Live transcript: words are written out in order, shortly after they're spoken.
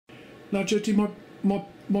Now, Jody,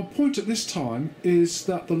 my point at this time is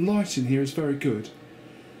that the lighting here is very good.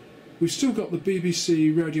 We've still got the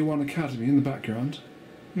BBC Radio 1 Academy in the background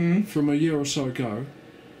from a year or so ago,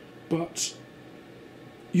 but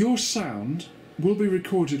your sound will be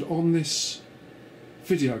recorded on this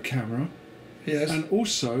video camera. Yes. And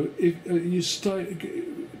also, if you stay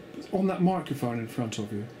on that microphone in front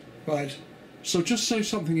of you. Right. So just say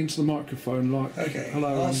something into the microphone, like Okay.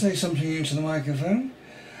 hello. I'll say something into the microphone.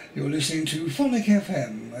 You're listening to Phonic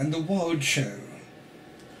FM and The Wild Show.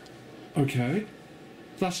 Okay.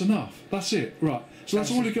 That's enough. That's it. Right. So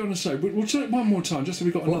that's all you're going to say. We'll say it one more time, just so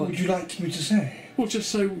we've got What another... would you like me to say? Well,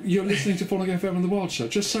 just say you're listening to Phonic FM and The Wild Show.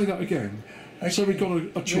 Just say that again. Okay. So we've got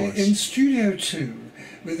a choice. We're in Studio 2,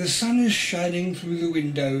 where the sun is shining through the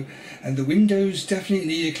window, and the windows definitely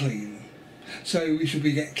need a clean. So we should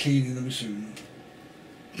be getting cleaning them soon.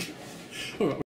 All right.